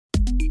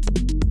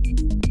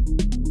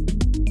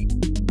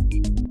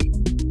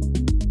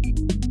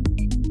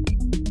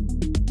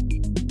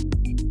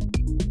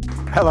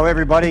Hello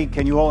everybody,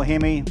 can you all hear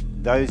me?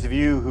 Those of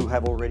you who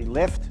have already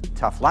left,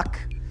 tough luck.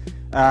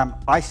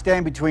 I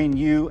stand between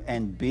you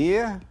and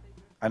beer,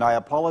 and I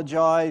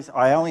apologize.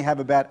 I only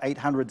have about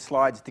 800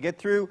 slides to get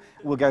through.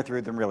 We'll go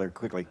through them really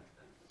quickly.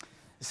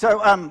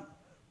 So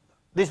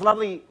this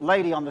lovely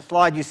lady on the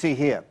slide you see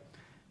here,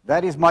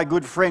 that is my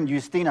good friend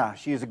Justina.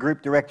 She is a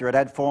group director at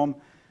Adform.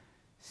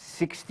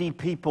 60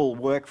 people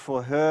work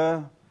for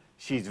her.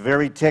 She's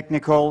very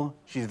technical,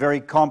 she's very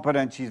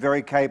competent, she's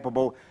very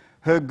capable.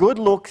 Her good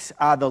looks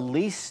are the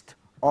least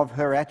of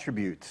her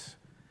attributes.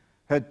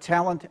 Her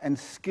talent and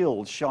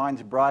skill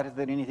shines brighter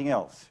than anything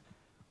else.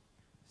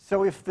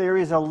 So if there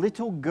is a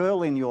little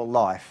girl in your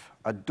life,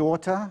 a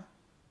daughter,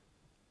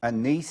 a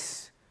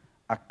niece,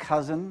 a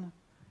cousin,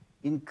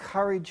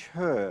 encourage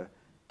her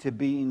to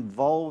be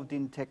involved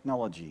in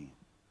technology.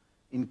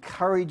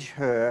 Encourage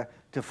her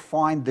to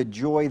find the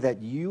joy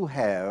that you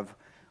have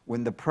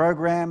when the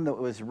program that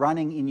was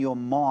running in your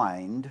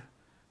mind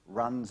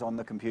runs on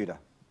the computer.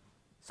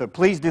 So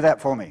please do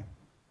that for me.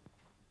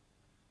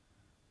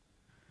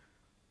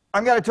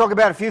 I'm going to talk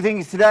about a few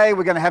things today.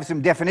 We're going to have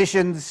some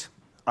definitions.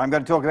 I'm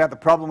going to talk about the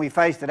problem we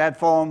faced at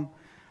Adform,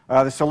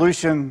 the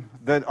solution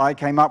that I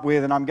came up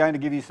with, and I'm going to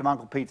give you some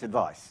Uncle Pete's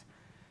advice.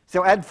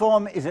 So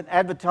Adform is an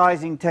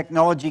advertising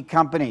technology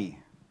company.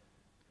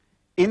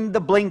 In the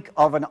blink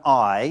of an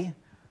eye,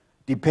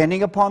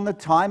 depending upon the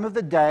time of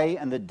the day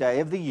and the day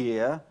of the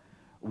year,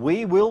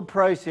 we will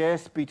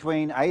process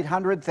between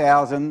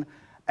 800,000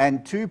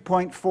 and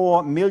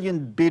 2.4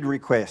 million bid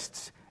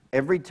requests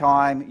every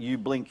time you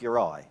blink your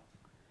eye.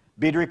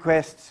 Bid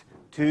requests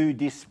to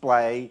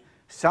display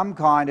some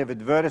kind of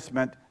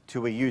advertisement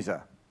to a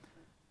user.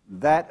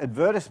 That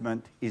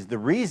advertisement is the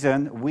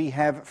reason we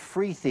have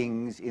free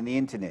things in the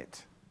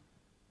internet.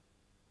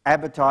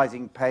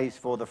 Advertising pays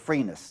for the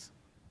freeness.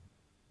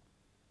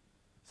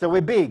 So we're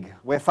big,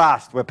 we're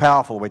fast, we're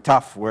powerful, we're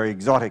tough, we're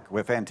exotic,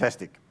 we're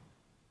fantastic.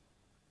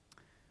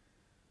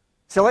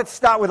 So let's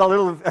start with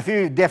a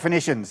few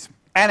definitions.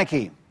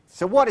 Anarchy.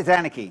 So what is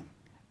anarchy?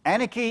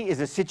 Anarchy is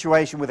a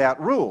situation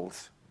without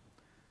rules.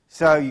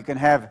 So you can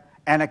have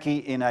anarchy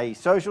in a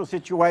social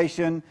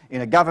situation,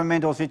 in a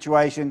governmental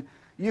situation.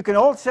 You can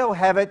also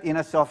have it in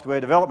a software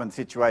development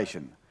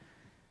situation.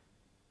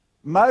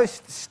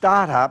 Most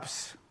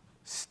startups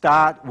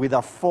start with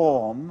a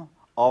form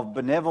of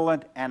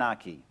benevolent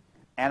anarchy.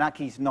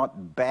 Anarchy is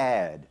not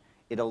bad.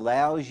 It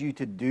allows you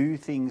to do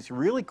things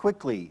really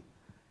quickly,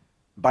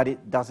 but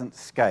it doesn't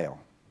scale.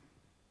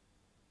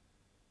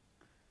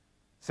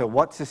 So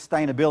what's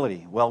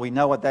sustainability? Well, we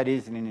know what that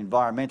is in an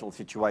environmental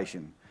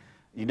situation.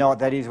 You know what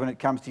that is when it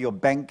comes to your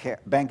bank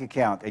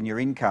account and your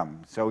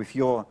income. So if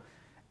your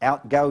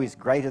outgo is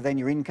greater than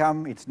your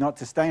income, it's not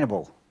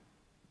sustainable.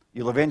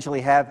 You'll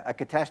eventually have a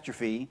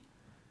catastrophe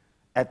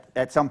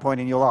at some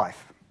point in your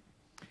life.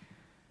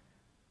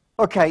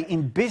 Okay,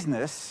 in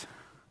business,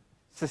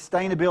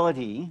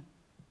 sustainability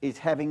is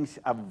having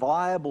a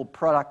viable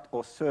product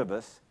or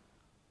service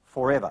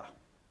forever.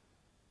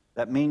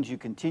 That means you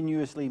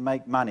continuously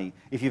make money.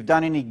 If you've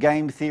done any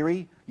game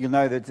theory, you'll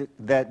know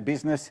that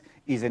business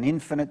is an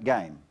infinite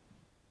game.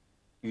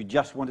 You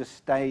just want to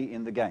stay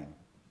in the game.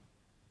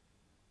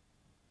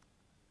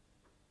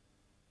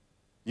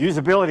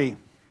 Usability.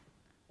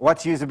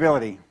 What's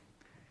usability?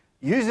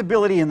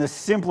 Usability in the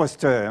simplest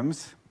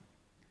terms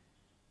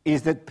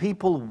is that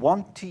people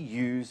want to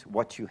use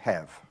what you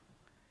have.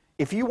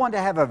 If you want to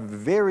have a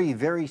very,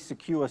 very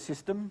secure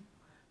system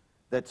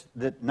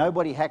that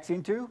nobody hacks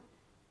into,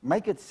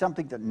 make it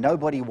something that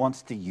nobody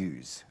wants to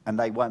use, and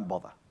they won't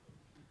bother.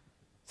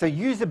 So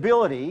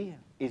usability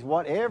is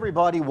what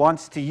everybody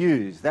wants to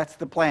use. That's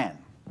the plan.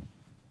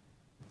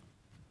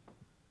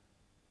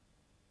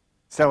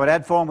 So at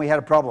Adform, we had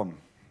a problem.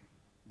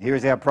 Here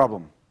is our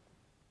problem.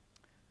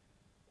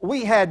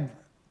 We had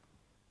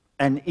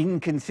an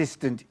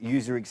inconsistent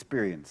user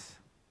experience.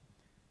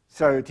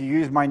 So to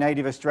use my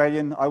native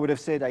Australian, I would have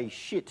said a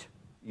shit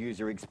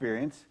user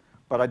experience,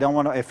 but I don't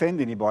want to offend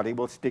anybody.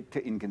 We'll stick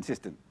to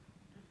inconsistent.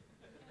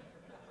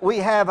 We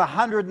have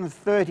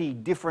 130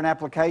 different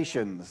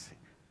applications.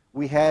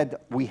 We had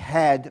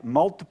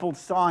multiple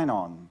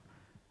sign-on.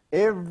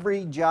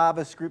 Every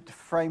JavaScript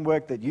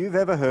framework that you've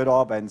ever heard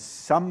of and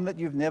some that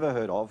you've never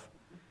heard of.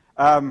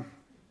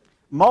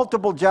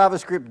 Multiple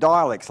JavaScript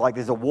dialects, like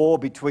there's a war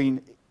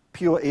between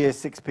pure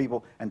ES6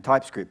 people and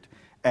TypeScript.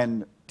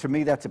 And to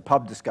me, that's a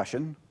pub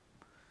discussion.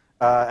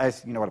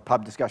 As you know what a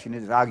pub discussion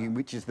is, arguing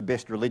which is the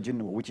best religion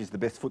or which is the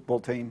best football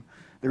team.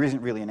 There isn't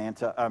really an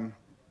answer.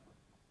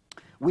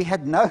 We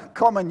had no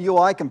common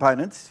UI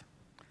components.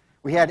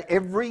 We had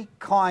every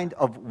kind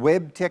of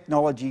web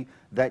technology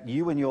that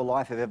you in your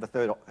life have ever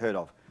heard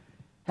of.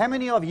 How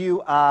many of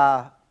you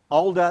are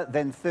older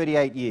than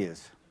 38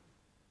 years?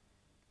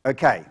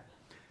 Okay.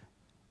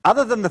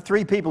 Other than the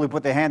 3 people who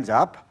put their hands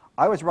up,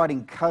 I was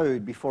writing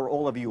code before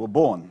all of you were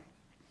born.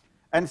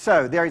 And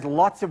so there is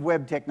lots of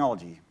web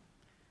technology.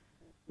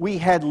 We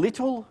had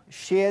little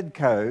shared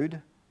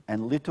code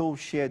and little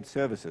shared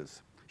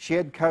services.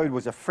 Shared code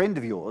was a friend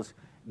of yours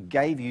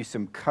gave you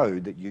some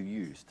code that you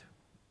used.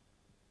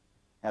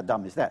 How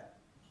dumb is that?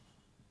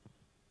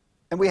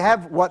 And we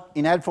have what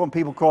in AdForm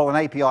people call an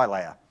API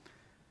layer.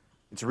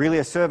 It's really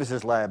a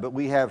services layer, but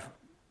we have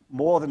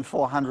more than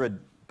 400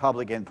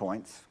 public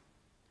endpoints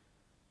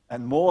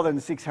and more than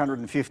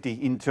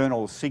 650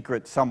 internal,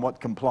 secret,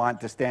 somewhat compliant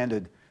to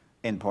standard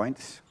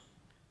endpoints.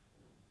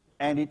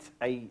 And it's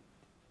a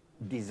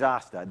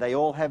disaster. They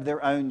all have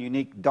their own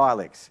unique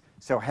dialects.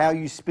 So how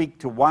you speak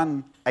to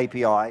one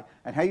API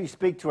and how you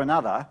speak to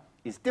another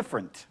is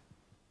different.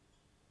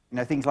 You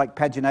know, things like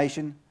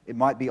pagination, it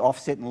might be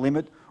offset and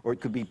limit, or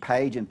it could be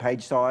page and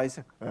page size.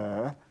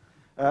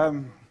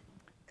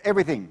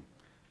 Everything.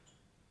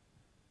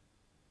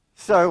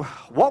 So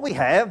what we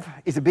have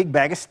is a big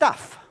bag of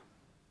stuff.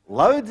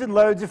 Loads and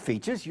loads of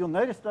features. You'll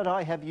notice that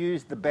I have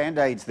used the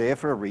band-aids there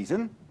for a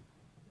reason.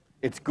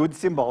 It's good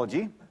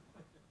symbology.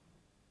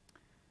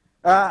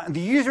 The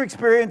user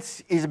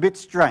experience is a bit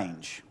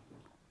strange,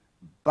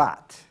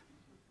 but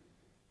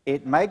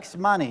it makes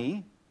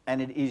money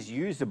and it is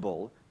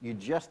usable. You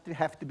just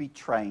have to be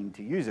trained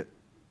to use it.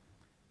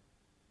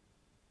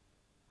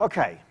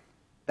 Okay,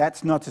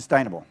 that's not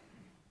sustainable.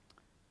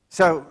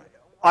 So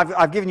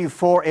I've given you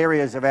 4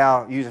 areas of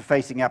our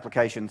user-facing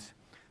applications.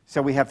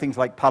 So we have things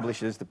like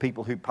publishers, the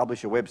people who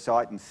publish a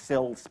website and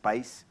sell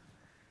space.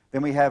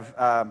 Then we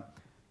have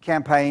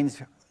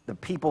campaigns, the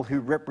people who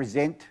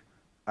represent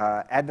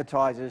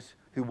advertisers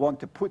who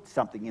want to put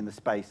something in the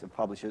space of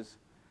publishers.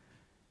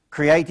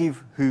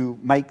 Creative, who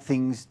make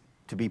things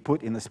to be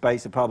put in the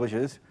space of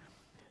publishers.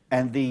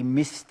 And the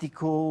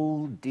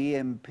mystical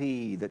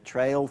DMP that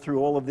trail through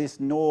all of this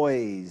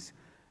noise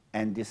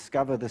and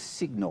discover the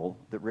signal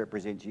that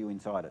represents you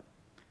inside it.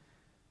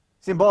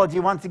 Symbology,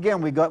 once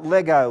again, we've got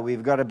Lego,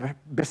 we've got a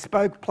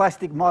bespoke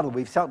plastic model,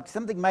 we've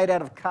something made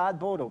out of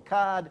cardboard or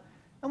card,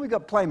 and we've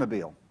got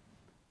Playmobil.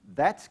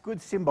 That's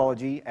good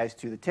symbology as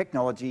to the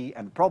technology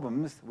and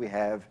problems we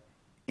have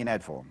in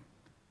AdForm.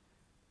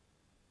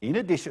 In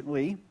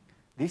additionally,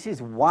 this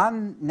is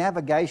one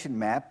navigation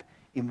map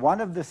in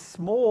one of the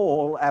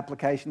small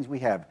applications we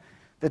have.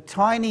 The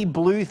tiny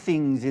blue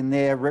things in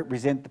there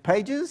represent the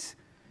pages,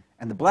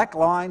 and the black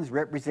lines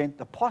represent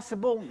the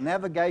possible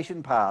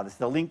navigation paths,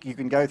 the link you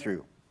can go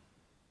through.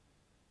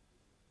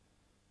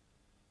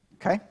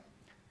 Okay?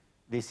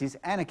 This is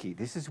Anarchy.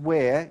 This is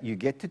where you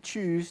get to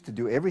choose to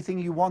do everything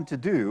you want to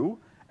do,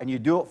 and you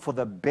do it for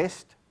the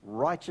best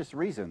righteous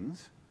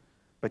reasons,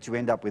 but you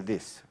end up with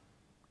this.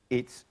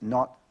 It's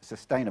not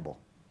sustainable.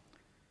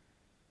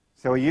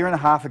 So a year and a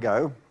half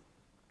ago,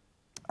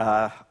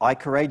 I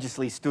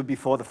courageously stood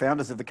before the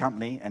founders of the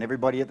company and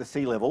everybody at the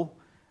C-level,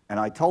 and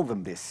I told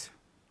them this.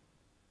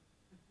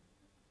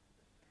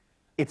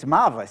 It's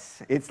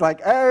marvelous. It's like,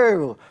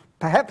 oh,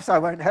 perhaps I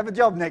won't have a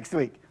job next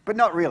week, but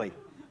not really.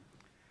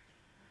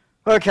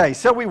 Okay,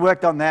 so we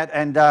worked on that,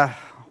 and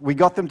we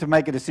got them to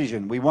make a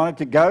decision. We wanted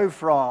to go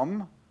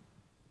from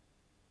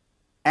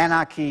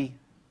anarchy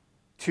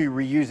to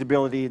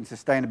reusability and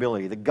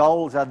sustainability. The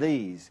goals are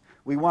these.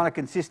 We want a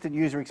consistent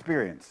user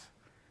experience.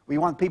 We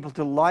want people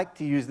to like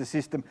to use the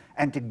system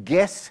and to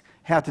guess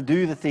how to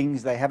do the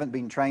things they haven't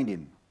been trained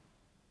in.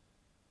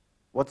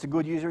 What's a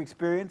good user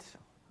experience?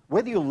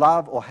 Whether you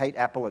love or hate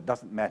Apple, it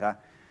doesn't matter.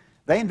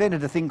 They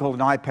invented a thing called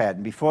an iPad,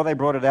 and before they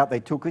brought it out, they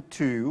took it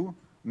to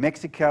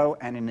Mexico,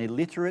 and an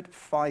illiterate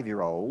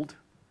 5-year-old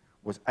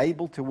was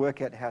able to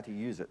work out how to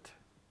use it.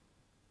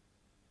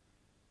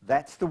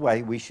 That's the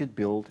way we should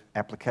build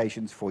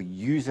applications for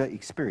user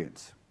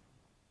experience.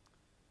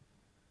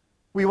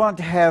 We want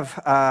to have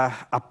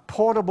a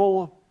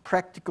portable,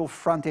 practical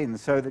front end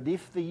so that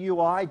if the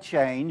UI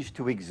changed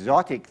to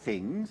exotic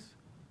things,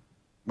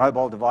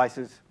 mobile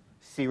devices,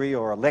 Siri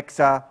or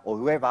Alexa or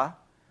whoever,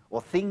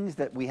 or things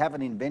that we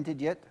haven't invented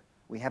yet,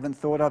 we haven't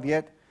thought of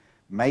yet,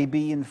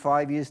 maybe in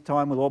 5 years'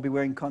 time we'll all be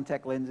wearing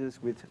contact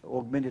lenses with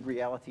augmented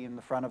reality in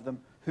the front of them.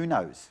 Who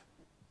knows?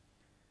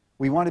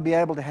 We want to be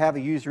able to have a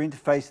user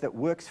interface that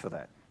works for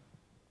that.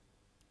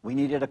 We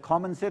needed a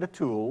common set of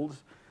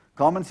tools,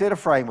 common set of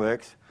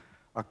frameworks,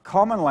 a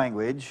common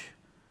language,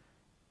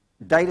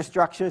 data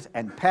structures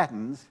and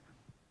patterns,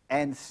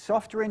 and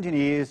software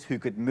engineers who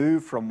could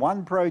move from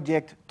one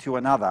project to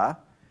another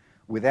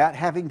without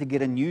having to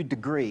get a new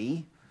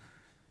degree,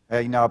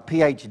 you know, a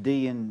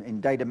PhD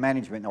in data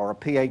management or a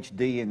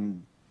PhD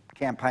in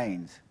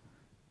campaigns.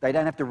 They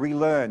don't have to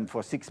relearn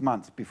for 6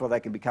 months before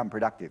they can become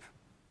productive.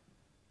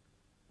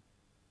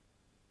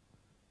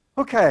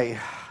 Okay,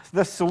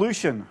 the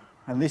solution,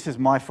 and this is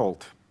my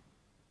fault.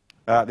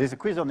 There's a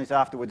quiz on this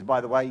afterwards,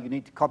 by the way. You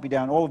need to copy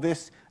down all of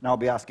this, and I'll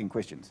be asking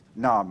questions.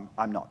 No,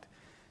 I'm not.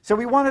 So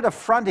we wanted a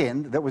front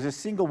end that was a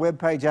single web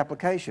page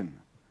application.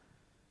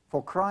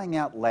 For crying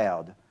out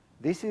loud,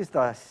 this is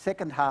the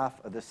second half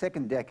of the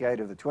second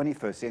decade of the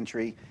 21st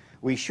century.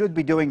 We should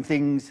be doing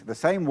things the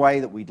same way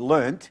that we'd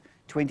learnt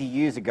 20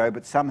 years ago,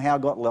 but somehow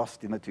got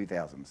lost in the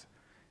 2000s.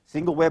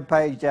 Single web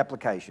page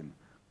application,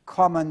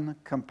 common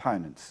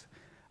components,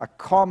 a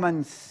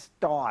common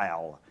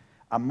style,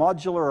 a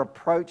modular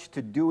approach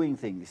to doing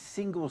things,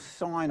 single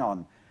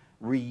sign-on,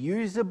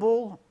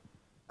 reusable,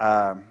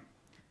 best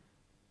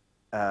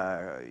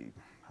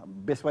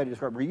way to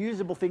describe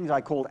reusable things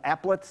I called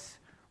applets,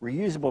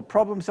 reusable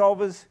problem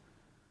solvers,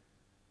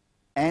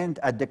 and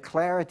a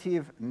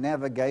declarative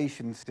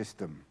navigation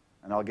system.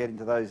 And I'll get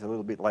into those a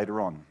little bit later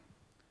on.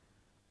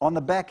 On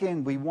the back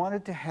end, we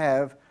wanted to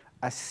have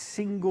a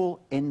single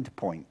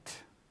endpoint.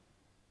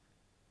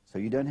 So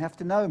you don't have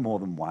to know more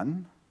than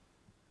one,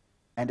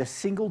 and a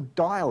single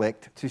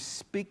dialect to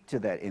speak to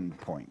that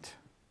endpoint.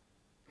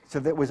 So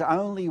there was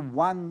only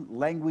one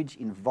language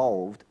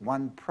involved,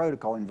 one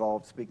protocol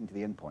involved speaking to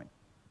the endpoint.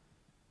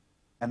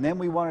 And then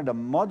we wanted a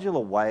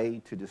modular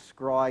way to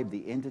describe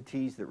the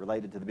entities that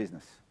related to the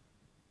business.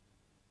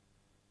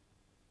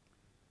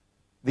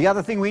 The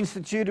other thing we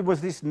instituted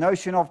was this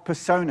notion of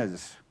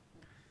personas.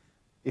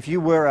 If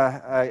you were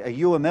a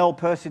UML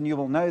person, you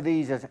will know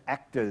these as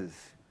actors,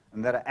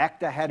 and that an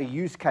actor had a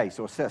use case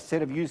or a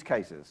set of use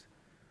cases.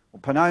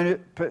 Well,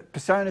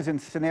 personas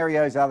and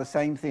scenarios are the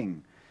same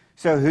thing.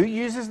 So who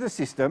uses the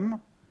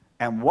system,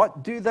 and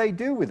what do they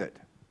do with it?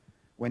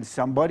 When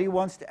somebody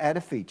wants to add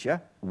a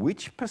feature,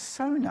 which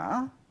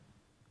persona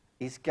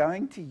is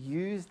going to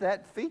use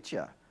that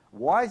feature?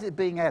 Why is it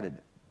being added?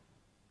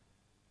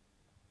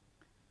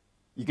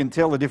 You can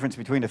tell the difference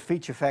between a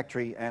feature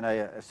factory and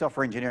a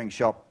software engineering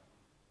shop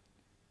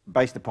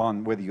based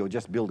upon whether you're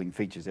just building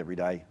features every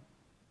day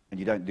and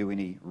you don't do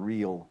any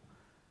real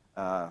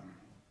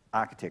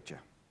architecture.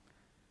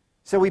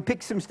 So we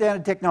picked some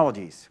standard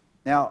technologies.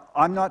 Now,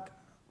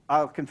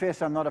 I'll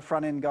confess I'm not a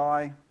front-end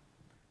guy.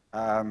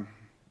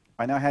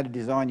 I know how to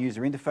design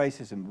user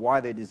interfaces and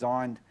why they're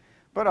designed,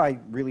 but I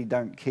really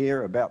don't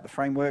care about the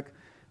framework.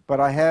 But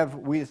I have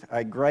with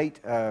a great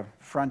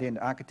front-end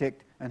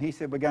architect, and he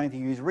said, we're going to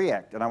use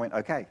React. And I went,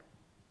 okay,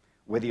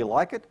 whether you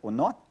like it or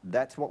not,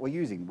 that's what we're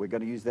using. We're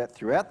going to use that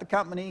throughout the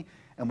company,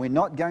 and we're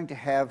not going to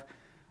have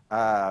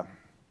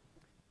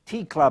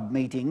tea club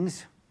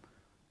meetings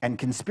and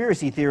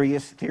conspiracy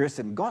theorists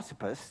and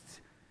gossipists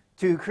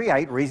to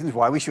create reasons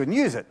why we shouldn't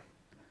use it.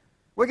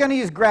 We're going to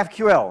use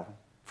GraphQL,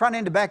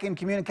 front-end to back-end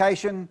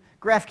communication.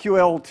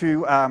 GraphQL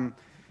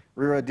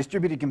to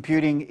distributed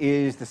computing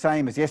is the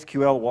same as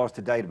SQL was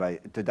to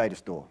data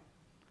store.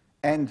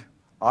 And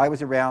I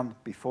was around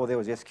before there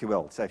was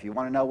SQL, so if you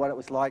want to know what it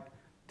was like,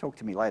 talk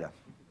to me later.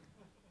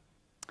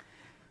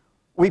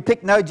 We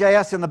picked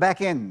Node.js in the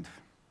back end.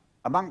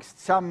 Amongst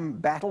some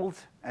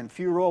battles and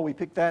furore, we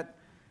picked that.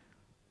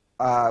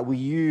 We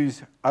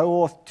use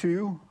OAuth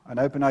 2 and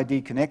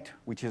OpenID Connect,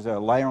 which is a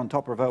layer on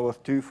top of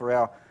OAuth 2 for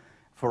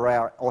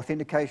our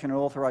authentication and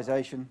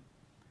authorization.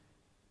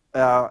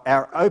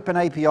 Our open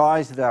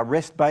APIs that are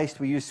REST-based,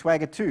 we use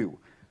Swagger 2.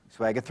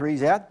 Swagger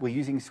 3's out, we're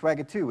using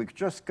Swagger 2. We've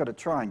just got to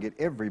try and get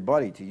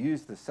everybody to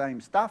use the same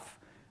stuff,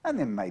 and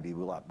then maybe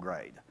we'll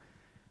upgrade.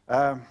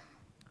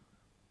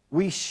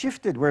 We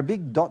shifted, we're a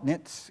big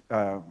 .NET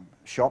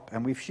shop,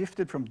 and we've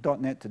shifted from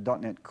 .NET to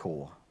 .NET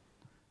Core.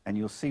 And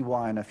you'll see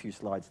why in a few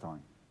slides'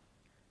 time.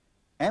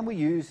 And we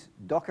use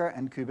Docker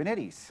and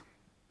Kubernetes,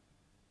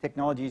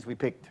 technologies we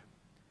picked.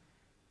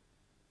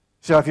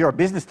 So if you're a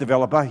business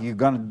developer, you're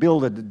going to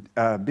build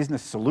a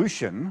business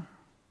solution,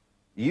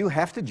 you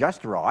have to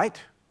just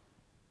write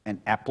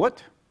an applet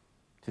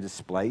to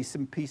display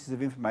some pieces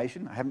of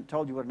information. I haven't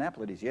told you what an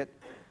applet is yet.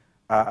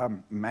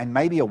 And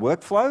maybe a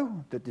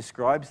workflow that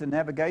describes the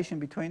navigation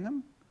between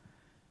them.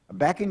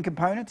 Backend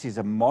components is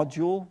a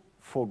module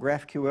for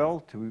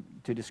GraphQL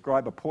to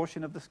describe a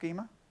portion of the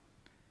schema.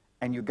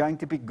 And you're going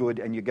to be good,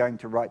 and you're going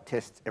to write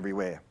tests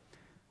everywhere.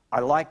 I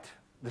liked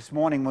this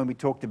morning when we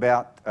talked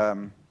about,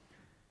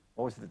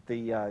 what was it,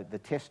 the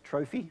test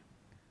trophy,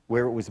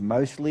 where it was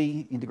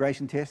mostly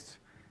integration tests.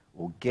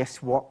 Well,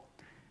 guess what?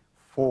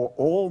 For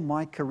all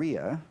my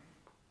career,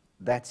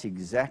 that's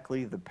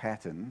exactly the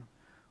pattern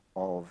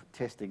of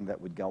testing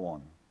that would go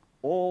on.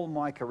 All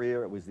my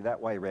career, it was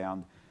that way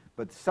around.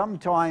 But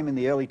sometime in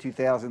the early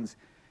 2000s,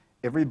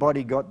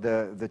 everybody got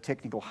the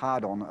technical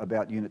hard-on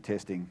about unit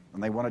testing,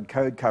 and they wanted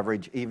code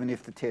coverage even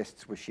if the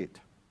tests were shit.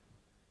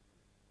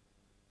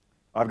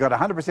 I've got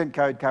 100%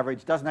 code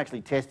coverage, doesn't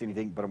actually test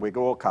anything, but we're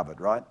all covered,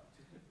 right?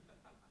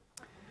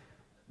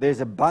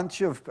 There's a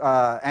bunch of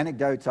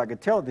anecdotes I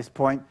could tell at this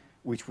point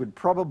which would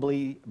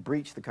probably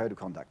breach the code of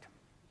conduct.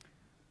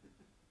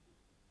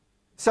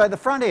 So the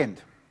front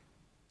end,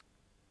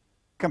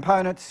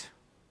 components,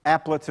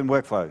 applets, and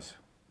workflows.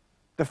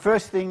 The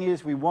first thing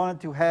is we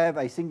wanted to have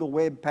a single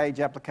web page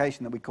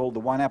application that we called the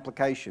one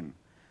application.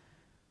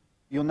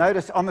 You'll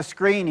notice on the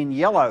screen in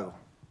yellow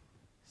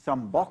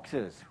some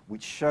boxes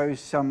which show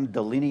some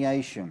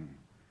delineation.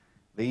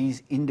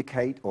 These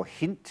indicate or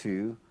hint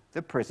to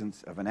the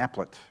presence of an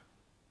applet.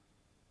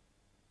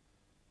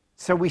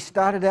 So we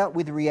started out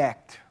with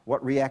React,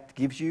 what React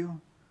gives you,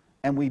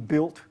 and we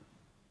built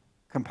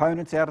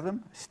components out of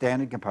them,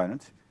 standard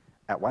components.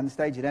 At one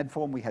stage in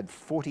AdForm, we had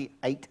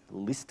 48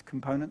 list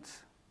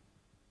components.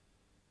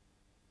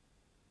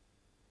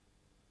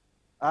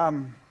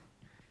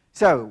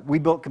 So we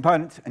built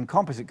components and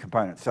composite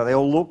components, so they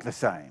all look the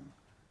same.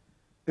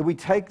 Then we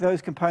take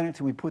those components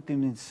and we put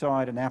them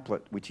inside an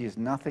applet, which is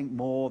nothing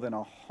more than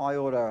a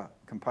high-order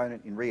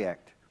component in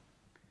React.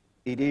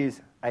 It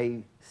is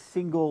a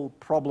single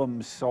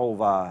problem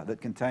solver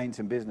that contains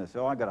some business.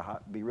 So I've got to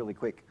be really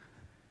quick.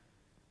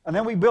 And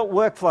then we built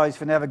workflows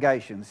for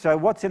navigation. So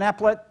what's an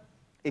applet?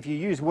 If you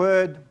use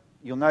Word,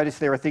 you'll notice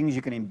there are things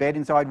you can embed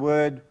inside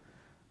Word.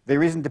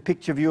 There isn't a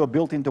picture viewer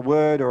built into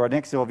Word or an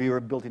Excel viewer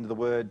built into the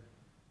Word.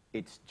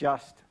 It's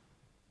just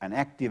an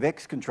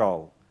ActiveX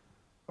control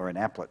or an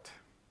applet.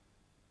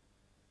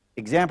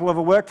 Example of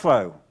a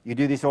workflow. You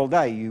do this all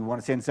day. You want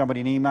to send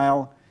somebody an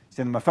email,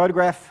 send them a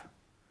photograph.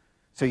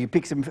 So you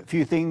pick a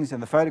few things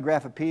and the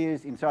photograph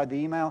appears inside the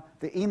email.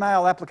 The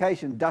email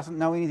application doesn't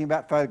know anything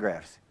about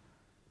photographs.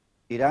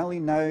 It only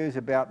knows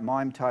about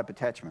MIME type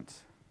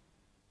attachments.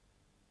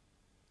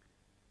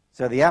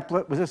 So the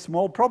applet was a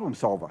small problem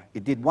solver.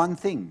 It did one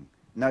thing.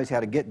 Knows how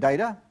to get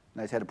data,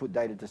 knows how to put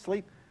data to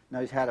sleep,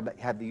 knows how to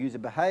have the user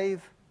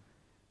behave.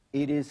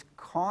 It is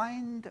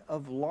kind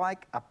of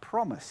like a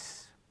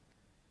promise.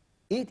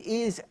 It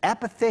is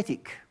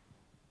apathetic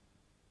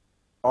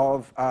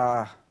of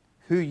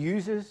who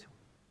uses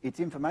its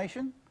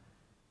information,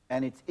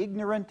 and it's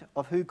ignorant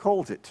of who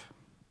calls it.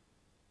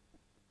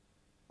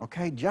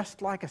 Okay,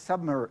 just like a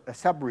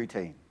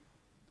subroutine.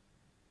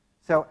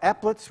 So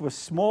applets were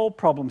small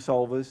problem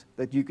solvers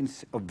that you can,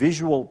 or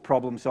visual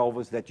problem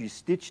solvers that you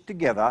stitch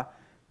together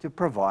to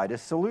provide a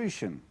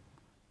solution,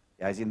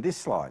 as in this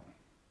slide.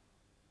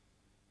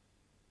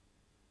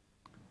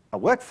 A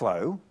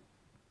workflow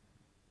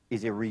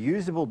is a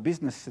reusable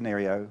business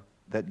scenario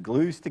that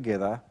glues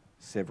together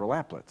several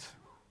applets.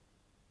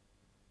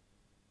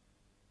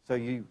 So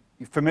you're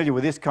familiar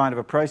with this kind of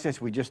a process.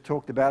 We just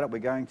talked about it. We're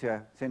going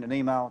to send an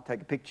email,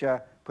 take a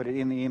picture, put it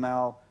in the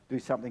email, do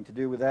something to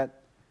do with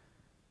that.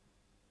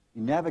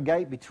 You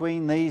navigate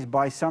between these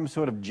by some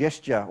sort of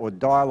gesture or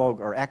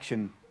dialogue or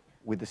action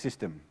with the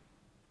system.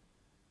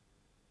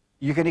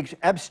 You can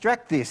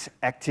abstract this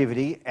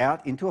activity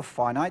out into a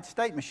finite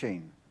state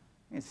machine.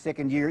 In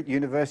second year at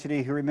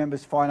university, who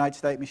remembers finite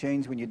state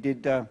machines when you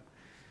did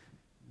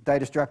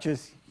data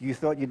structures? You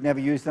thought you'd never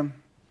use them?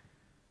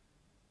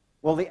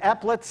 Well, the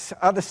applets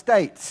are the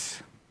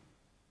states.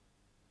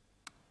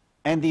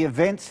 And the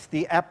events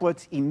the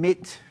applets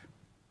emit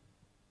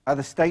are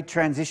the state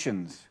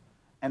transitions.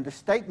 And the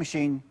state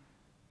machine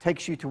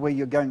takes you to where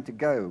you're going to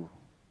go.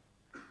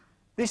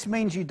 This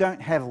means you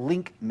don't have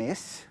link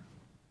mess,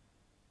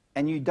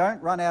 and you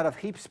don't run out of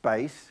heap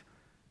space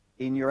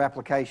in your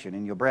application,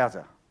 in your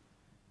browser.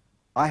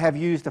 I have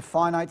used a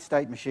finite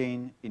state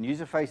machine in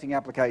user-facing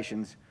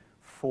applications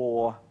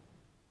for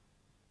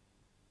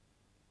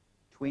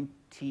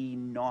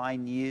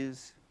 29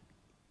 years,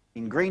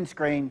 in green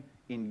screen,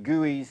 in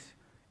GUIs,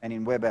 and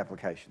in web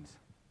applications.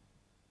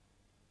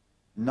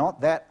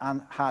 Not that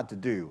hard to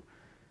do.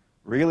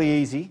 Really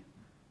easy.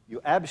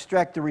 You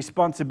abstract the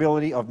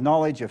responsibility of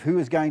knowledge of who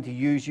is going to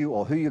use you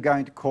or who you're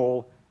going to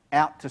call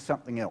out to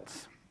something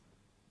else.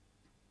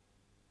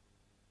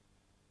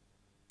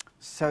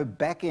 So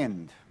back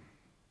end.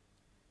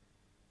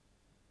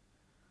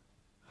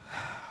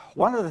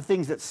 One of the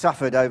things that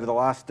suffered over the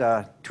last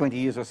 20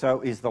 years or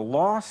so is the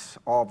loss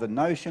of the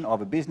notion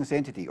of a business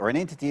entity, or an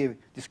entity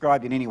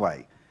described in any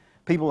way.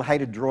 People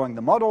hated drawing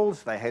the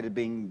models, they hated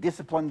being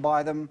disciplined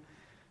by them.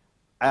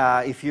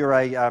 If you're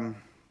a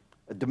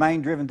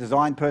domain-driven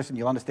design person,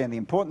 you'll understand the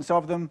importance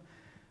of them,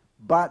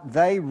 but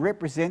they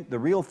represent the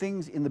real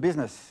things in the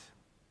business.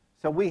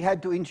 So we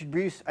had to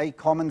introduce a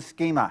common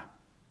schema.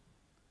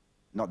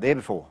 Not there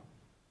before.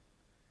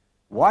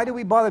 Why do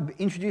we bother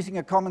introducing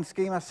a common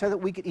schema? So that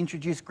we could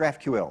introduce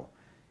GraphQL.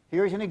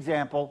 Here is an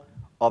example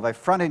of a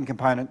front-end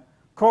component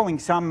calling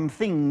some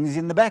things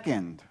in the back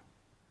end.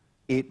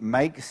 It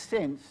makes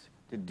sense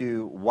to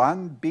do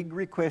one big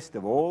request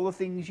of all the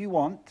things you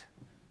want,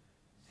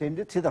 send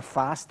it to the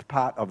fast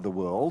part of the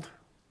world,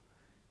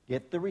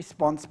 get the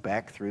response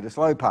back through the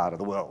slow part of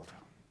the world.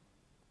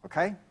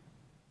 Okay?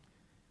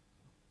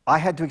 I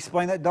had to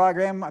explain that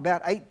diagram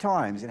about 8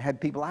 times and had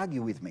people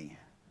argue with me.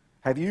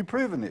 Have you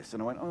proven this?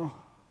 And I went, oh.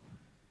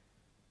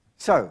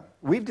 So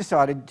we've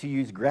decided to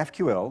use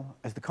GraphQL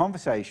as the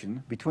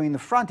conversation between the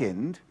front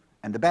end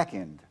and the back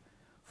end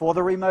for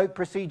the remote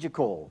procedure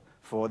call,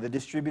 for the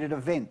distributed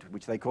event,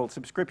 which they call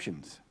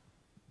subscriptions.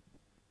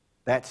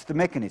 That's the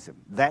mechanism.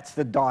 That's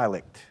the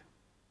dialect.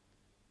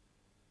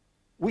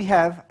 We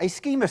have a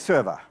schema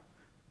server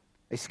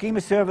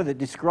that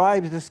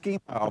describes the schema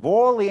of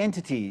all the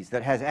entities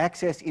that has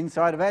access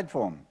inside of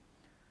AdForm.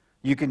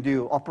 You can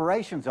do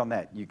operations on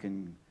that. You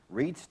can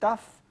read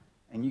stuff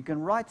and you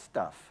can write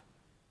stuff.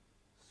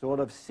 Sort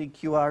of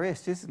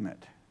CQRS, isn't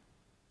it?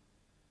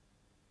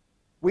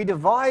 We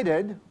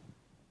divided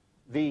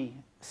the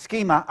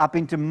schema up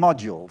into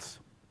modules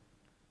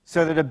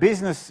so that a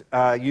business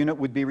unit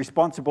would be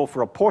responsible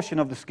for a portion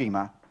of the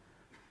schema,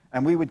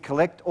 and we would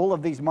collect all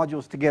of these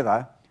modules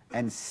together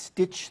and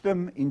stitch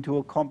them into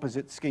a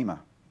composite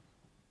schema.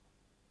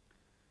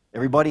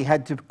 Everybody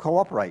had to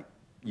cooperate.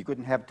 You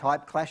couldn't have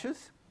type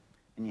clashes,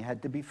 and you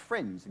had to be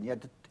friends, and you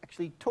had to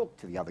actually talk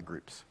to the other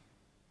groups.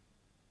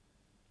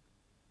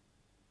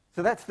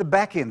 So that's the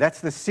back end.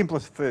 That's the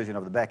simplest version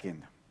of the back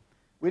end.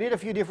 We did a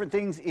few different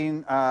things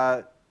in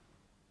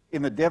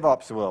in the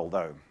DevOps world,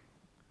 though.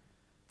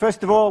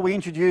 First of all, we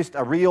introduced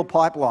a real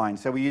pipeline.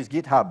 So we use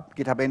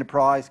GitHub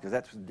Enterprise, because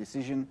that's the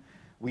decision.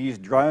 We use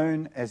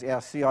Drone as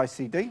our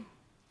CI/CD.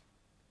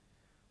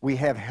 We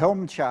have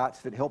Helm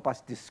charts that help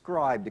us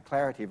describe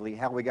declaratively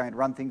how we're going to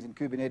run things in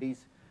Kubernetes.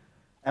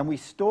 And we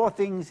store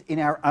things in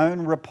our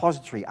own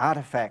repository,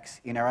 artifacts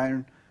in our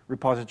own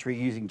repository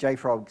using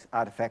JFrog's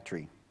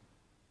Artifactory.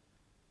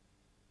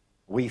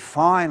 We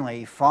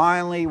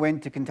finally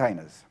went to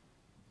containers.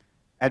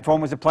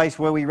 Adform was a place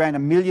where we ran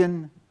 1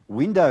 million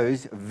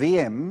Windows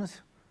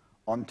VMs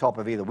on top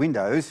of either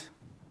Windows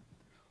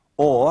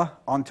or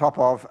on top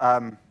of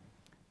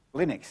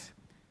Linux.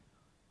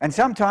 And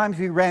sometimes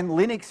we ran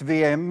Linux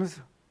VMs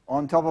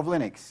on top of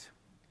Linux.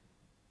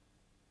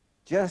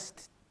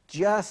 Just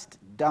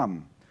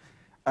dumb.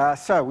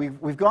 So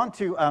we've gone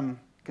to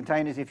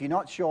containers. If you're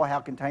not sure how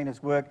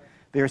containers work,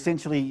 they're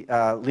essentially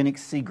Linux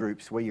C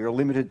groups where you're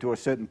limited to a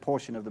certain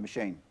portion of the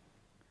machine.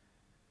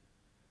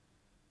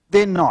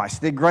 They're nice.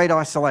 They're great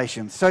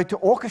isolation. So to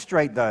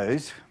orchestrate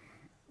those,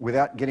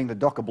 without getting the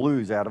Docker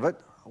blues out of it,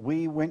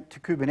 we went to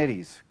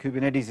Kubernetes.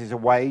 Kubernetes is a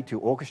way to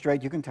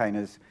orchestrate your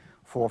containers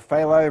for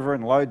failover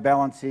and load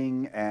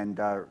balancing and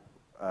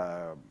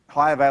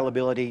high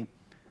availability,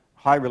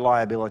 high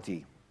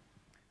reliability.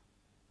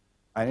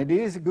 And it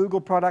is a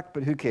Google product,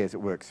 but who cares?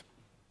 It works.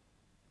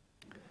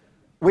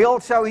 We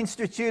also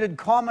instituted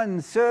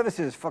common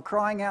services, for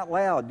crying out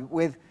loud,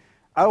 with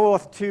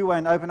OAuth 2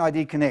 and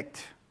OpenID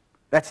Connect.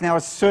 That's now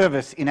a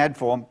service in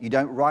Adform. You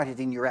don't write it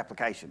in your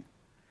application.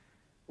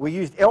 We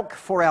used Elk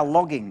for our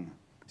logging,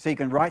 so you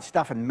can write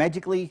stuff and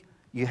magically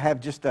you have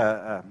just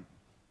an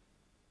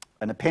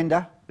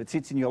appender that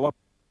sits in your log.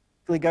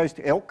 It goes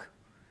to Elk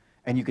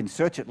and you can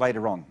search it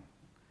later on.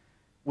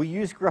 We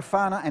use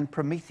Grafana and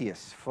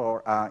Prometheus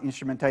for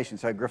instrumentation.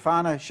 So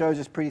Grafana shows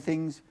us pretty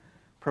things.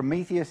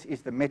 Prometheus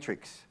is the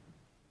metrics,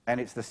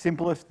 and it's the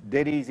simplest,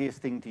 dead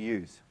easiest thing to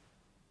use.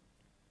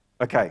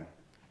 Okay,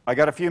 I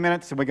got a few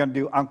minutes, and we're going to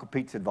do Uncle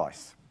Pete's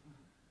advice.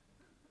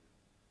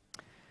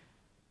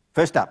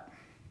 First up,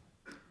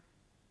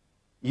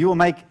 you will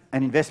make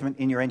an investment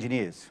in your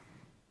engineers.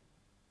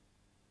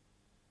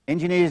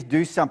 Engineers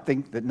do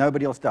something that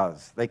nobody else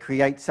does. They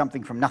create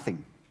something from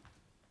nothing.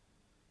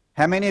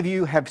 How many of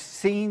you have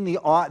seen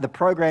the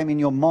program in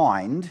your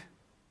mind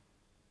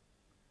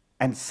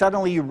and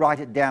suddenly you write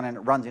it down and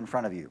it runs in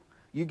front of you?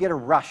 You get a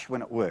rush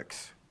when it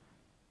works,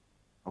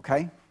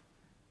 okay?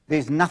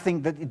 There's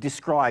nothing that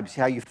describes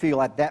how you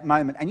feel at that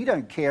moment, and you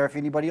don't care if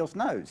anybody else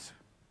knows.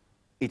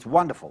 It's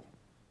wonderful.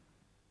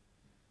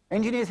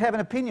 Engineers have an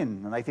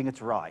opinion, and they think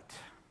it's right.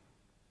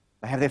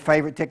 They have their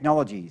favorite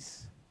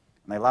technologies,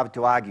 and they love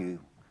to argue.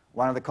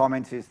 One of the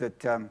comments is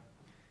that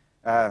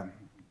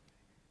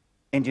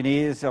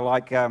engineers are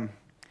like,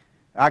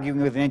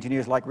 arguing with an engineer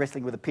is like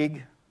wrestling with a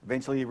pig.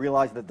 Eventually you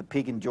realize that the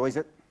pig enjoys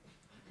it.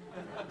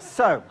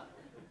 So,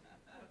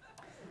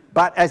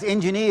 but as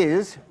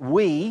engineers,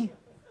 we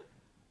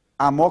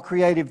are more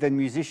creative than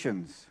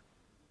musicians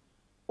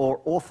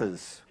or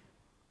authors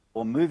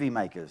or movie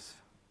makers.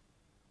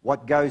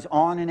 What goes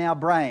on in our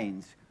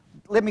brains.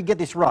 Let me get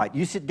this right.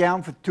 You sit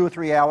down for 2 or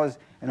 3 hours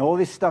and all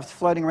this stuff's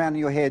floating around in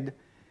your head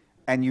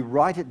and you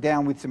write it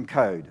down with some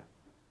code.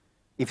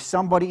 If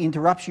somebody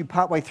interrupts you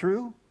partway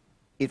through,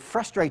 it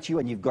frustrates you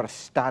and you've got to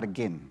start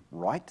again,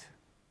 right?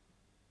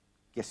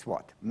 Guess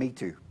what? Me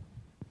too.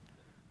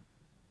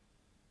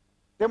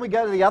 Then we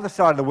go to the other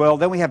side of the world,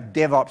 then we have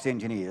DevOps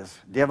engineers.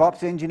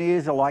 DevOps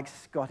engineers are like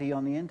Scotty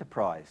on the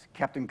Enterprise.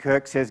 Captain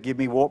Kirk says, give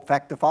me warp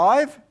factor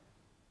 5.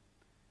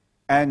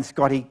 And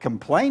Scotty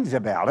complains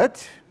about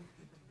it,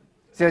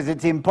 says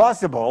it's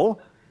impossible,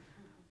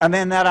 and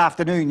then that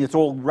afternoon it's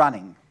all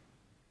running.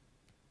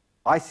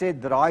 I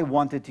said that I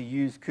wanted to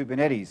use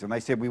Kubernetes, and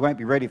they said we won't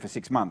be ready for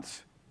 6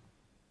 months.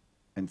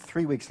 And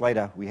 3 weeks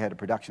later, we had a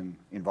production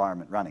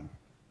environment running.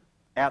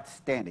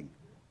 Outstanding.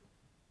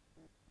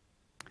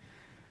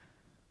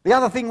 The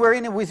other thing we're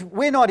in is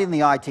we're not in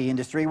the IT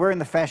industry, we're in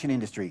the fashion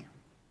industry.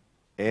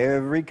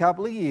 Every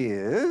couple of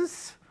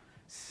years,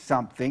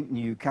 something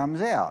new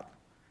comes out.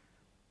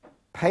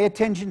 Pay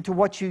attention to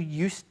what you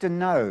used to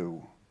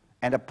know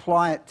and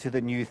apply it to the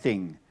new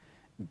thing.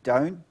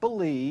 Don't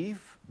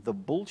believe the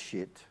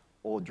bullshit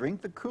or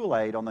drink the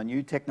Kool-Aid on the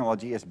new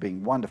technology as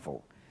being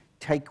wonderful.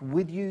 Take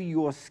with you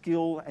your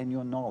skill and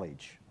your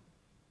knowledge.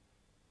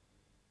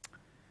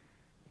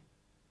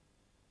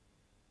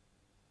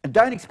 And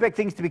don't expect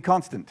things to be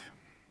constant.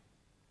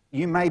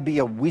 You may be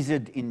a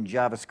wizard in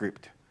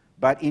JavaScript,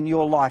 but in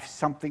your life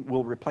something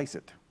will replace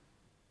it.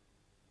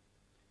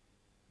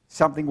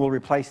 Something will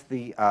replace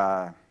the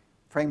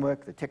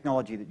framework, the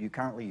technology that you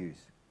currently use.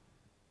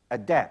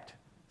 Adapt.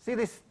 See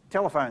this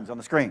telephone's on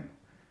the screen.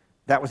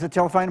 That was a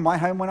telephone in my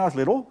home when I was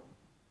little,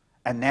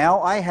 and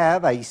now I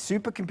have a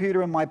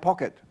supercomputer in my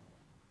pocket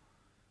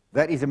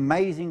that is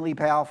amazingly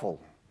powerful,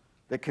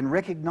 that can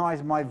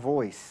recognize my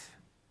voice,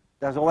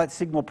 does all that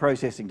signal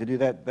processing to do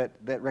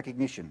that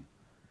recognition.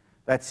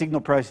 That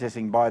signal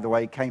processing, by the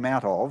way, came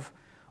out of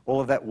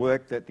all of that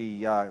work that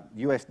the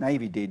US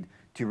Navy did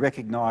to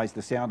recognize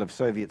the sound of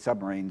Soviet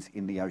submarines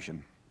in the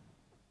ocean.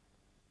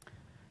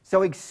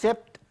 So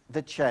accept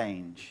the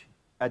change,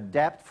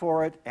 adapt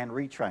for it, and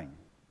retrain.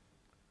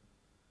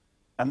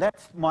 And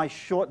that's my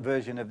short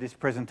version of this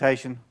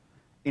presentation.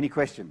 Any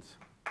questions?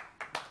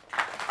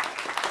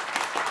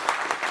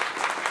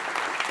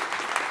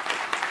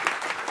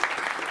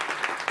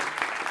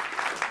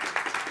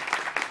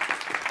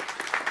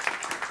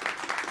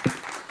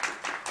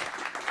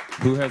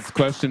 Who has a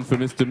question for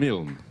Mr.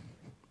 Milne?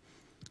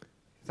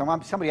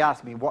 Somebody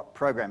asked me what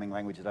programming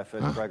language did I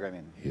first program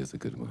in. Here's a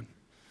good one.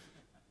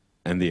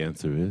 And the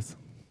answer is?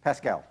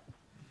 Pascal.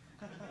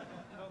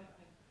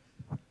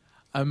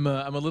 I'm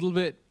a little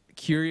bit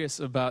curious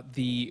about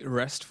the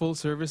RESTful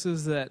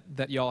services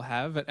that y'all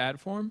have at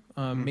Adform,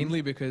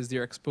 mainly because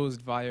they're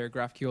exposed via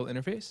GraphQL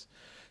interface.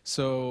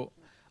 So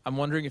I'm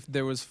wondering if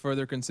there was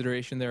further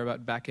consideration there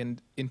about backend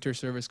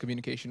inter-service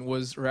communication.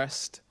 Was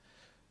REST,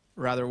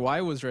 rather, why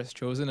was REST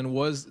chosen, and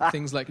was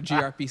things like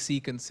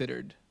gRPC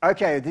considered?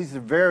 Okay, this is a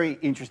very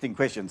interesting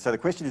question. So the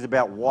question is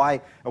about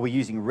why are we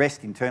using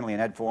REST internally in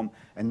Adform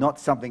and not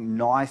something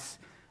nice,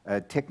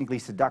 technically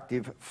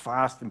seductive,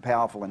 fast and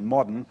powerful and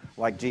modern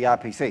like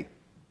gRPC?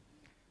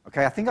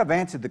 Okay, I think I've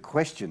answered the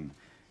question.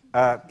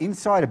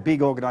 Inside a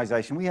big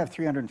organization, we have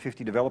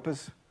 350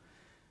 developers,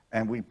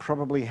 and we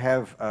probably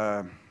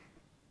have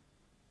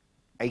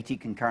 80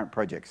 concurrent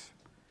projects.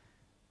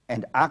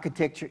 And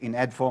architecture in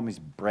Adform is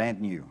brand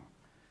new.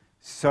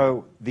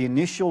 So the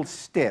initial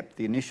step,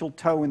 the initial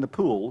toe in the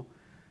pool,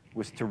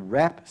 was to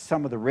wrap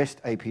some of the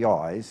REST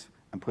APIs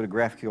and put a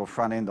GraphQL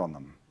front end on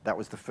them. That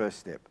was the first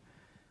step.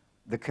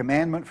 The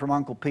commandment from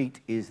Uncle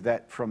Pete is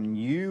that from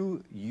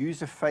new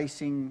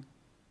user-facing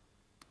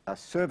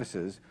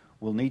services,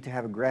 we'll need to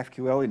have a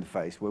GraphQL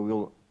interface where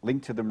we'll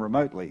link to them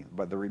remotely,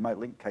 by the remote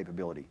link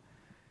capability.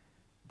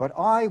 But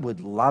I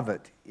would love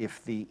it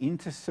if the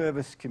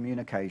inter-service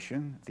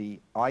communication, the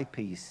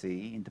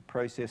IPC,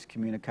 inter-process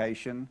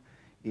communication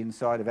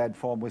inside of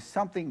Adform was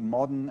something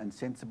modern and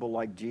sensible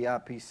like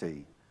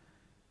gRPC.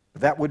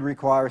 That would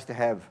require us to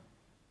have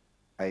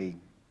an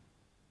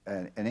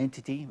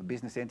entity, a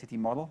business entity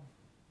model,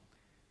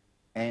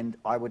 and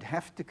I would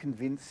have to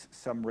convince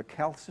some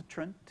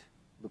recalcitrant,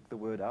 look the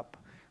word up,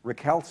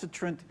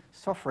 recalcitrant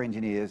software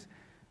engineers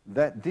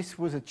that this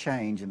was a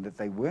change and that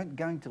they weren't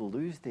going to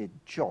lose their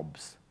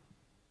jobs.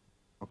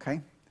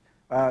 Okay?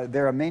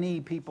 There are many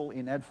people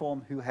in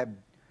Adform who have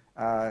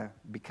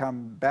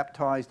become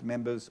baptized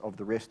members of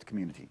the REST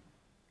community.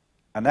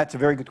 And that's a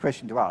very good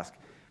question to ask.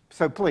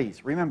 So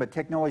please, remember,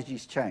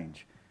 technologies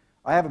change.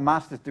 I have a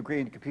master's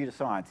degree in computer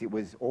science. It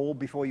was all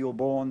before you were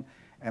born,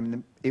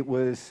 and it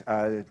was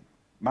a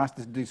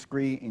master's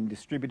degree in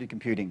distributed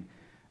computing.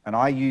 And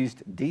I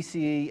used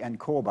DCE and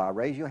Corbar.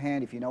 Raise your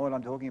hand if you know what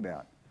I'm talking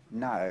about.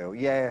 No,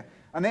 yeah.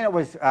 And then it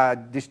was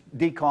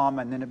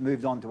DCOM, and then it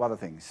moved on to other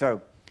things.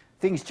 So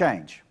things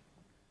change.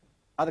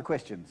 Other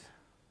questions?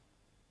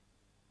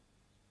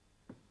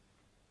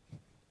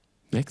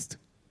 Next.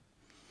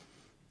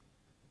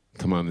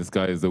 Come on, this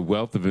guy is a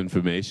wealth of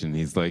information.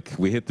 He's like,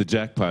 we hit the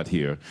jackpot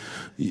here.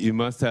 You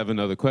must have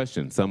another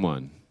question.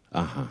 Someone.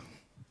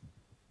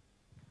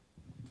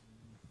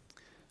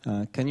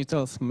 Can you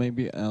tell us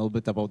maybe a little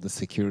bit about the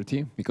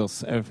security?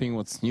 Because everything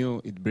what's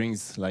new, it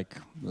brings like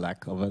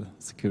lack of a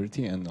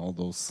security and all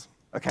those.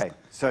 Okay,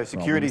 so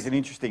security is an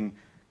interesting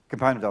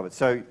component of it.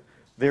 So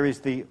there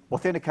is the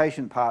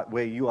authentication part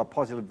where you are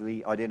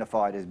positively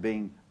identified as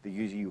being the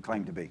user you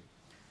claim to be.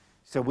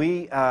 So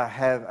we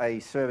have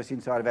a service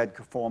inside of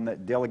Adform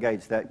that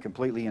delegates that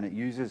completely, and it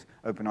uses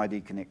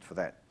OpenID Connect for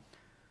that.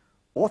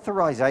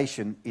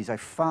 Authorization is a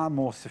far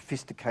more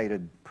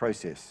sophisticated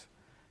process.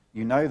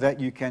 You know that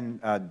you can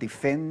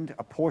defend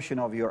a portion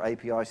of your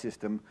API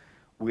system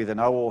with an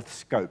OAuth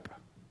scope,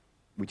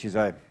 which is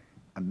a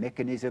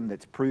mechanism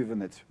that's proven,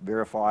 that's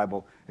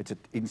verifiable. It's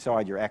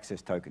inside your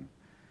access token.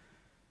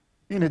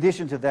 In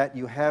addition to that,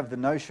 you have the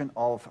notion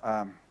of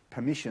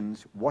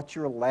permissions, what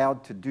you're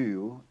allowed to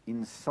do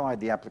inside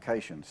the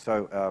application.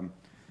 So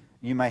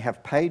you may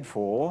have paid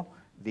for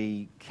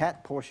the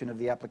cat portion of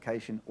the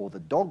application or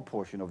the dog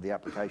portion of the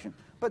application,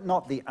 but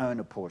not the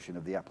owner portion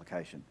of the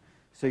application.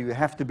 So you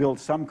have to build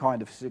some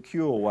kind of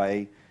secure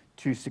way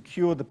to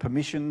secure the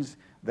permissions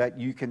that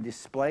you can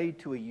display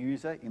to a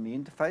user in the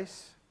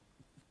interface,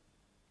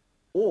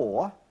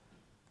 or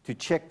to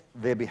check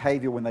their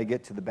behavior when they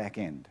get to the back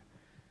end.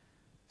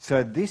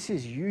 So this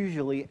is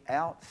usually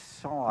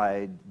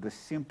outside the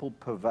simple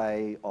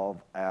purvey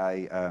of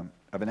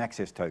an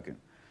access token.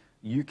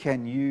 You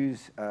can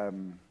use, I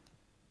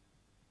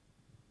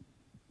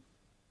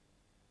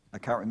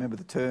can't remember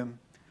the term,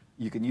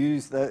 you can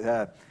use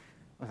the,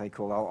 what do they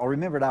call it? I'll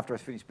remember it after I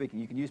finish speaking.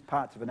 You can use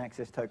parts of an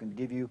access token to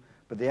give you,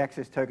 but the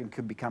access token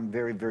could become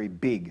very, very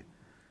big.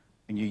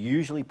 And you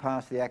usually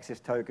pass the access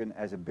token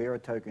as a bearer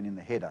token in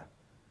the header.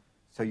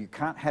 So you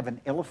can't have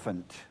an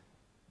elephant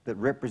that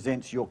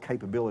represents your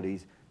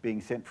capabilities being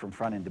sent from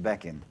front end to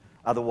back end.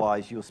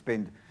 Otherwise, you'll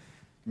spend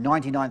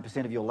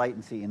 99% of your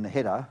latency in the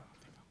header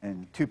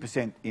and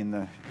 2% in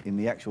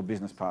the actual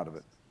business part of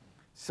it.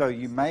 So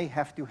you may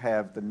have to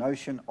have the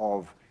notion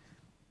of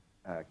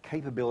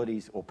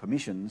capabilities or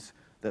permissions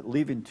that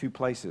live in two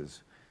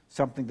places.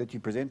 something that you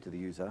present to the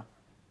user,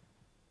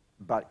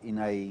 but in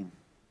a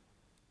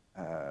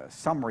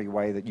summary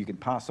way that you can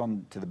pass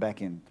on to the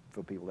back end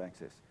for people to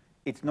access.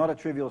 It's not a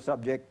trivial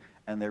subject,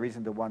 and there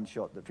isn't a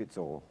one-shot that fits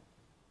all.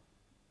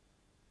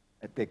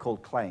 They're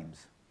called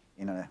claims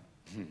in an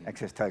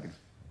access token.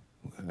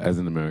 As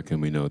an American,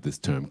 we know this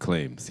term,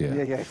 claims, yeah.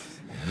 Yeah,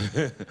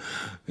 yeah.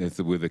 It's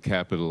with a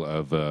capital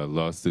of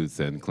lawsuits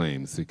and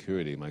claims.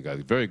 Security, my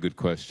God, very good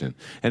question.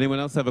 Anyone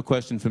else have a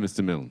question for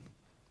Mr. Milne?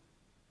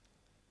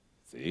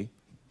 See?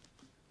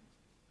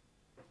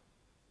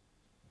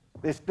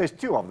 There's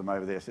two of them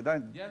over there, so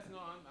don't... Yes, no,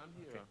 I'm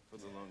here for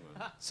the long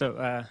run.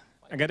 So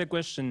I got a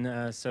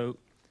question. So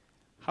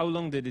how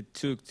long did it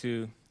took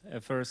to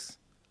first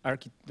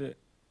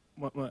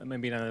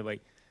maybe another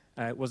way?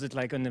 Was it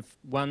like on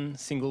one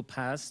single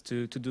pass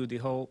to do the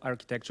whole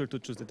architecture, to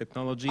choose the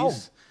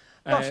technologies?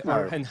 Oh, gosh,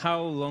 no. And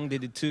how long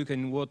did it took,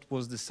 and what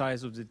was the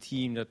size of the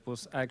team that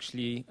was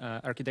actually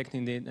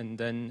architecting it and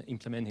then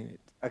implementing it?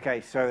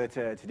 Okay, so it's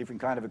a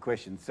different kind of a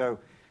question. So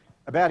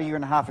about a year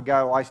and a half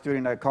ago, I stood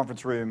in a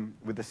conference room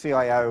with the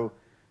CIO,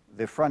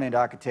 the front-end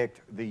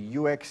architect, the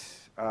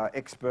UX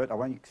expert, I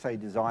won't say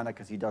designer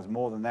because he does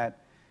more than that,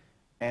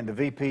 and the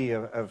VP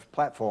of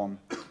platform,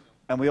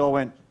 and we all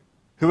went,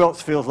 who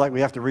else feels like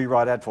we have to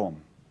rewrite AdForm?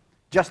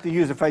 Just the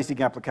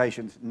user-facing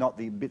applications, not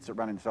the bits that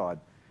run inside.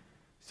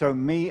 So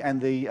me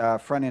and the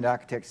front-end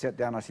architect sat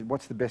down. I said,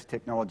 what's the best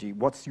technology?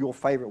 What's your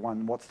favorite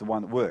one? What's the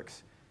one that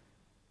works?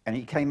 And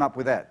he came up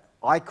with that.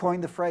 I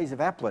coined the phrase of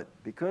applet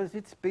because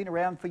it's been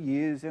around for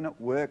years and it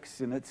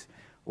works, and it's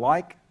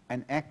like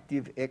an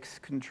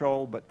ActiveX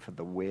control, but for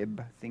the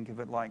web. Think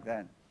of it like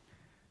that.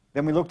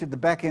 Then we looked at the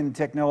back-end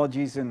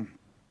technologies, and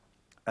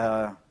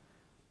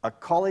a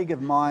colleague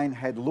of mine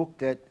had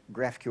looked at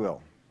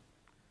GraphQL.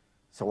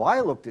 So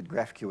I looked at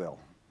GraphQL.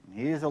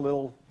 Here's a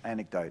little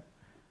anecdote.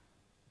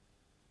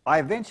 I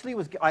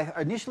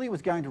initially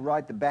was going to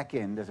write the back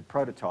end as a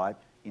prototype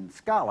in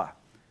Scala,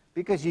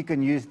 because you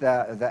can use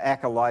the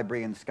Akka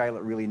library and scale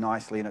it really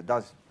nicely, and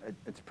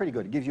it's pretty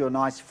good. It gives you a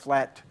nice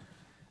flat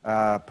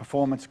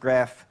performance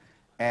graph,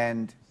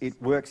 and it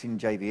works in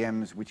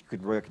JVMs, which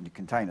could work in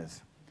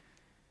containers.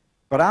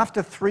 But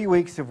after 3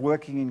 weeks of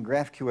working in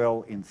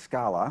GraphQL in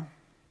Scala,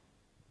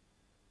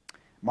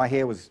 my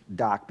hair was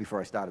dark before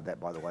I started that,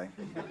 by the way.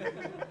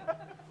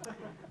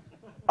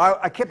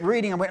 I kept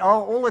reading and went,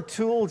 oh, all the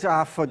tools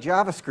are for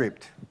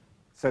JavaScript.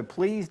 So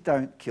please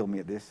don't kill me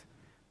at this.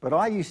 But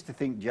I used to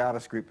think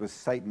JavaScript was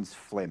Satan's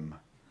phlegm,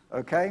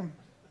 okay?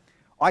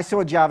 I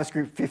saw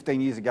JavaScript 15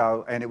 years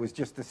ago, and it was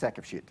just a sack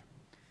of shit.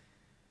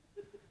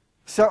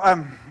 So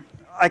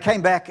I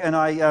came back, and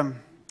I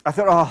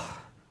thought, oh,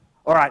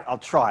 all right, I'll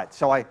try it.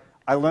 So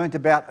I learned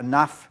about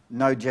enough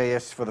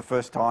Node.js for the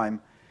first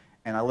time,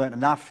 and I learned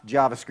enough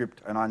JavaScript,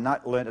 and I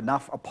learned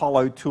enough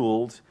Apollo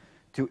tools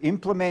to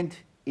implement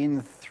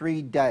in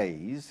 3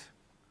 days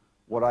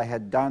what I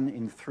had done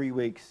in 3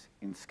 weeks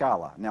in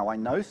Scala. Now, I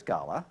know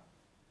Scala,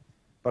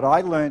 but I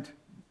learnt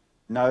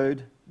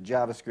Node,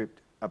 JavaScript,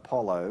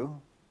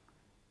 Apollo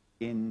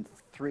in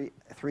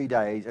three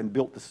days and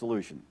built the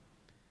solution.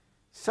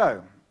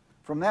 So,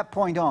 from that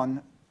point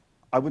on,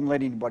 I wouldn't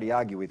let anybody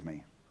argue with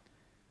me.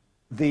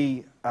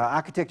 The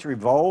architecture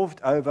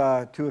evolved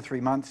over 2 or 3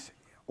 months.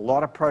 A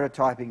lot of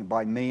prototyping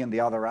by me and the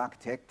other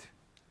architect.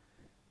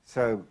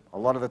 So a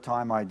lot of the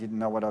time I didn't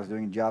know what I was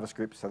doing in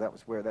JavaScript, so that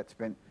was where that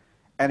spent.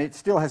 And it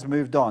still has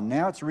moved on.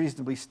 Now it's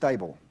reasonably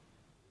stable.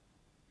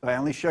 I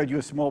only showed you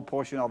a small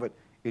portion of it.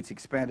 It's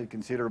expanded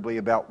considerably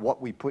about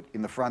what we put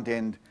in the front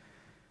end,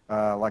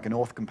 like an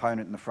auth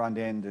component in the front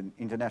end and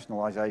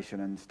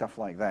internationalization and stuff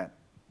like that.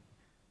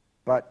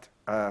 But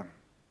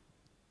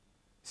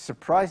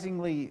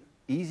surprisingly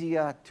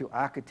easier to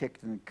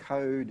architect and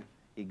code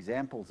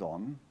examples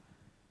on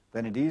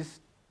than it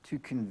is to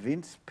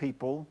convince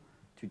people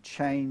to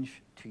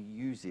change to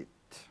use it.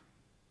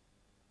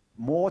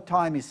 More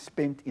time is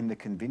spent in the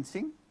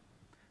convincing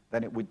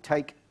than it would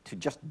take to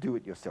just do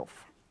it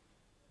yourself.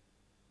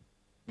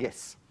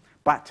 Yes,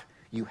 but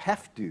you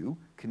have to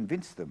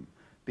convince them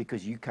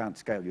because you can't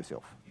scale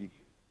yourself.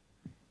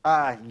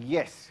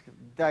 Yes,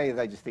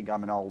 they just think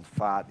I'm an old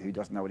fart who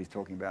doesn't know what he's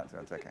talking about, so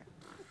it's okay.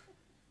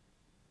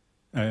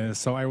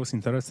 So I was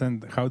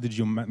interested, how did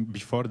you,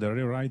 before the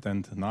rewrite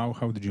and now,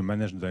 how did you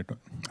manage the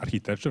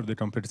architecture, the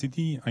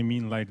complexity? I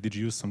mean, like, did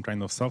you use some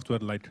kind of software,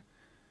 like,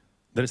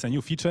 there is a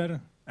new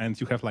feature, and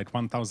you have, like,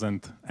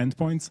 1,000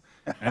 endpoints,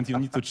 and you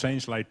need to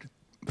change, like,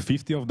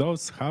 50 of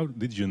those? How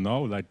did you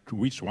know, like,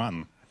 which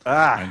one?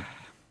 Well,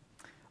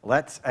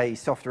 that's a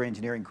software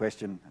engineering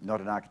question,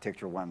 not an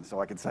architectural one,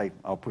 so I can say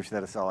I'll push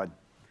that aside.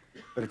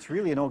 But it's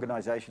really an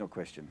organizational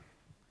question.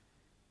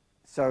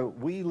 So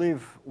we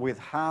live with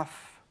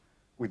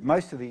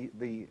most of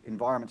the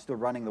environment still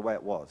running the way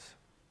it was.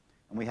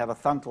 And we have a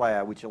thunk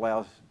layer which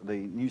allows the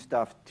new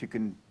stuff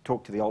to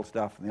talk to the old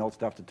stuff and the old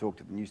stuff to talk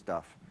to the new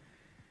stuff.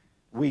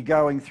 We're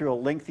going through a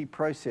lengthy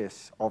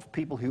process of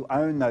people who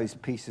own those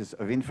pieces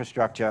of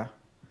infrastructure,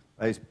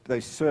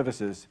 those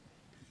services,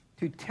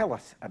 to tell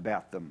us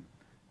about them,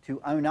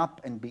 to own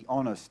up and be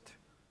honest,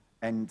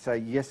 and say,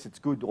 yes, it's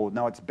good, or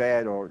no, it's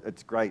bad, or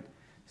it's great.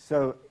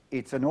 So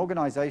it's an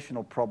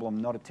organizational problem,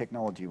 not a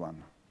technology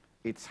one.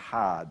 It's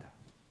hard.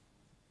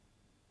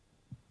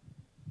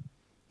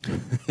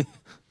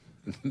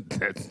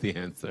 That's the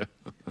answer.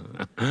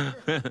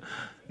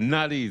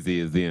 Not easy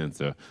is the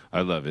answer.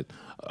 I love it.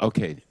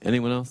 Okay,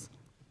 anyone else?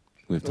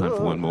 We have time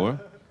for one more.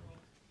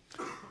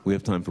 We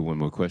have time for one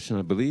more question,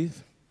 I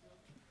believe.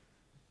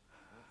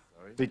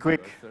 Be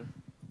quick.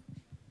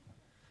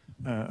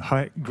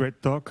 Hi,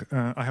 great talk.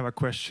 I have a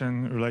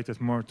question related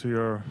more to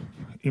your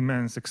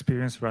immense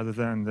experience rather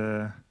than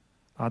the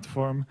art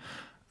form.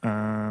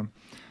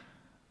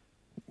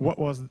 What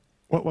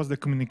was the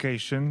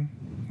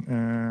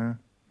communication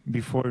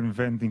before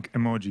inventing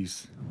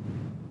emojis?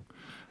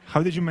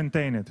 How did you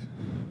maintain it?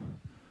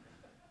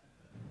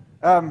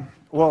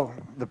 Well,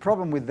 the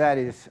problem with that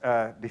is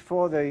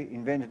before the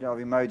invention of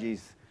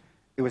emojis,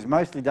 it was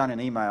mostly done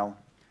in email,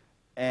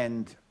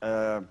 and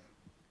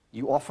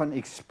you often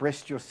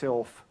expressed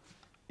yourself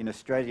in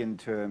Australian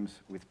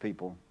terms with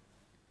people.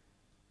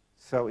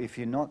 So if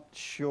you're not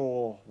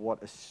sure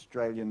what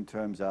Australian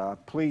terms are,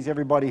 please,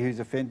 everybody who's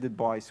offended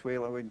by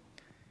swear language,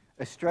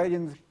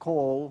 Australians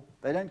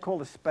they don't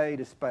call a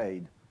spade,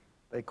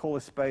 they call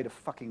a spade a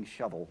fucking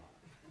shovel.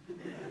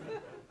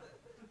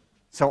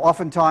 So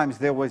oftentimes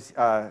there was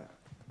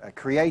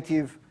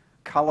creative,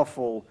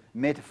 colourful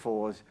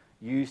metaphors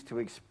used to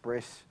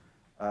express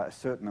a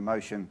certain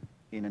emotion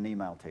in an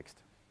email text.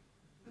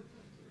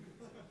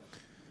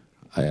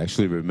 I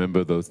actually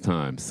remember those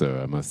times,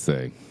 sir, I must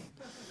say.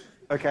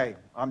 Okay,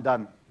 I'm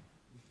done.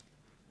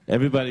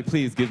 Everybody,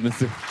 please give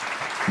Mr.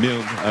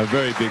 Milne a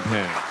very big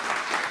hand.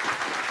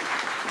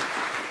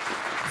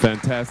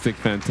 Fantastic,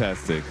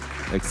 fantastic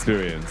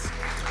experience.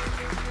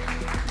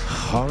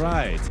 All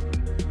right.